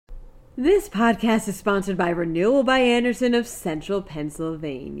This podcast is sponsored by Renewal by Andersen of Central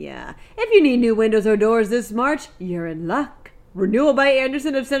Pennsylvania. If you need new windows or doors this March, you're in luck. Renewal by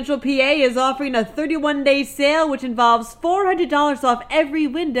Andersen of Central PA is offering a 31-day sale which involves $400 off every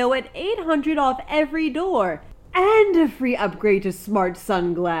window and $800 off every door. And a free upgrade to smart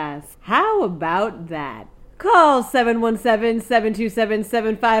sunglass. How about that? Call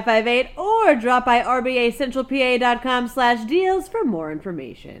 717-727-7558 or drop by rbacentralpa.com/deals for more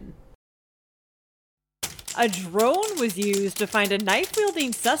information. A drone was used to find a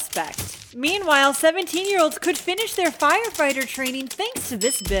knife-wielding suspect. Meanwhile, 17-year-olds could finish their firefighter training thanks to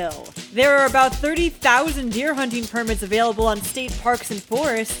this bill. There are about 30,000 deer hunting permits available on state parks and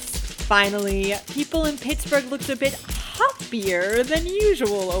forests. Finally, people in Pittsburgh looked a bit happier than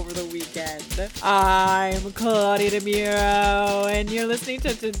usual over the weekend. I'm Claudia DeMiro, and you're listening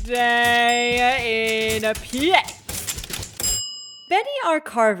to Today in PA. Benny R.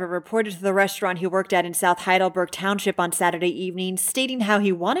 Carver reported to the restaurant he worked at in South Heidelberg Township on Saturday evening, stating how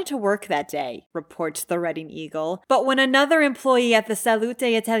he wanted to work that day, reports the Reading Eagle. But when another employee at the Salute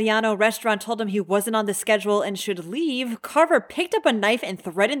Italiano restaurant told him he wasn't on the schedule and should leave, Carver picked up a knife and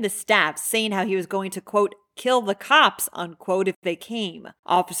threatened the staff, saying how he was going to, quote, kill the cops, unquote, if they came.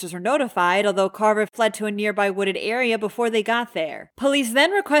 Officers were notified, although Carver fled to a nearby wooded area before they got there. Police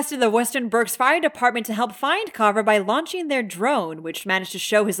then requested the Western Berks Fire Department to help find Carver by launching their drone, which managed to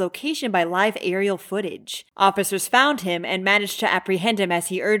show his location by live aerial footage. Officers found him and managed to apprehend him as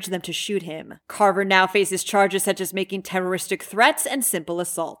he urged them to shoot him. Carver now faces charges such as making terroristic threats and simple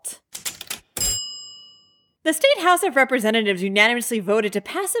assault. The State House of Representatives unanimously voted to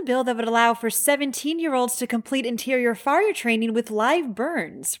pass a bill that would allow for 17-year-olds to complete interior fire training with live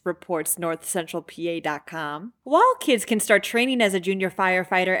burns, reports NorthCentralPA.com. While kids can start training as a junior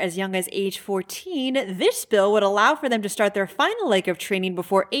firefighter as young as age 14, this bill would allow for them to start their final leg of training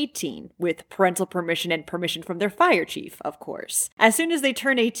before 18, with parental permission and permission from their fire chief, of course. As soon as they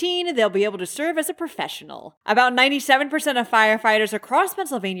turn 18, they'll be able to serve as a professional. About 97% of firefighters across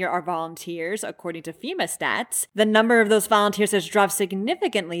Pennsylvania are volunteers, according to FEMA stats. The number of those volunteers has dropped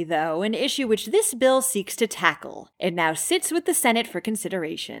significantly, though, an issue which this bill seeks to tackle. It now sits with the Senate for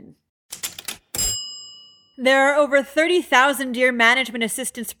consideration. There are over 30,000 deer management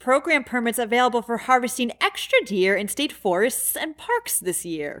assistance program permits available for harvesting extra deer in state forests and parks this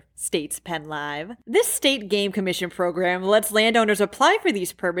year, states PennLive. This state game commission program lets landowners apply for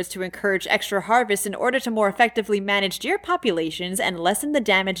these permits to encourage extra harvests in order to more effectively manage deer populations and lessen the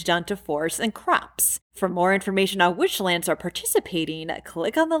damage done to forests and crops. For more information on which lands are participating,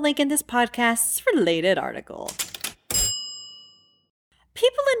 click on the link in this podcast's related article.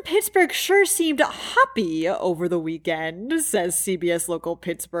 People in Pittsburgh sure seemed happy over the weekend, says CBS Local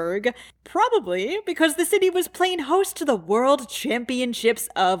Pittsburgh. Probably because the city was playing host to the World Championships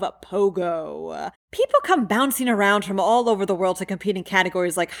of POGO. People come bouncing around from all over the world to compete in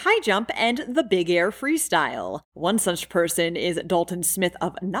categories like high jump and the big air freestyle. One such person is Dalton Smith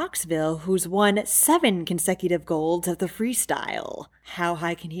of Knoxville, who's won 7 consecutive golds at the freestyle. How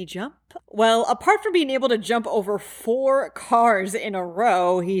high can he jump? Well, apart from being able to jump over 4 cars in a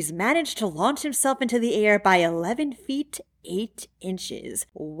row, he's managed to launch himself into the air by 11 feet 8 inches.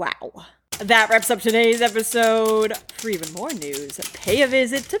 Wow. That wraps up today's episode. For even more news, pay a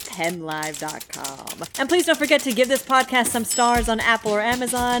visit to PennLive.com. And please don't forget to give this podcast some stars on Apple or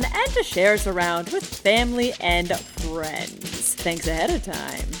Amazon and to share us around with family and friends. Thanks ahead of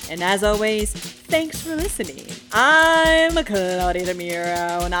time. And as always, thanks for listening. I'm Claudia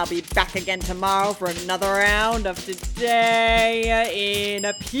DeMiro, and I'll be back again tomorrow for another round of Today in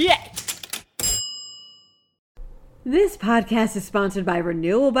PA. This podcast is sponsored by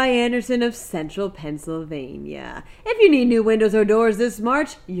Renewal by Andersen of Central Pennsylvania. If you need new windows or doors this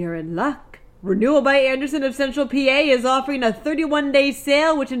March, you're in luck. Renewal by Andersen of Central PA is offering a 31-day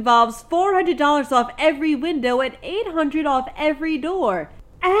sale which involves $400 off every window and $800 off every door.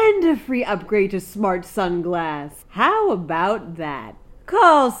 And a free upgrade to smart sunglass. How about that?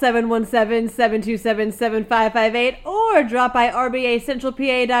 Call 717-727-7558 or drop by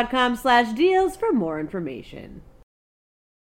rbacentralpa.com/deals for more information.